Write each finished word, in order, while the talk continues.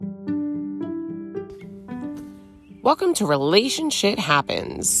Welcome to Relationship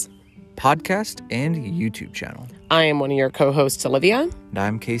Happens, podcast and YouTube channel. I am one of your co-hosts, Olivia. And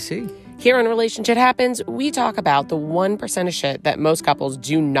I'm KC. Here on Relationship Happens, we talk about the 1% of shit that most couples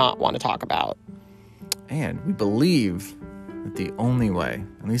do not want to talk about. And we believe that the only way,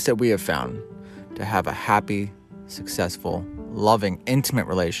 at least that we have found, to have a happy, successful, loving, intimate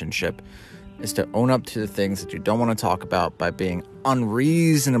relationship is to own up to the things that you don't want to talk about by being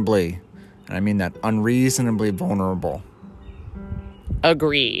unreasonably, and I mean that unreasonably vulnerable.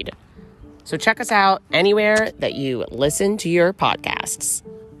 Agreed. So check us out anywhere that you listen to your podcasts.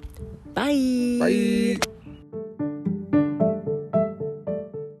 Bye. Bye.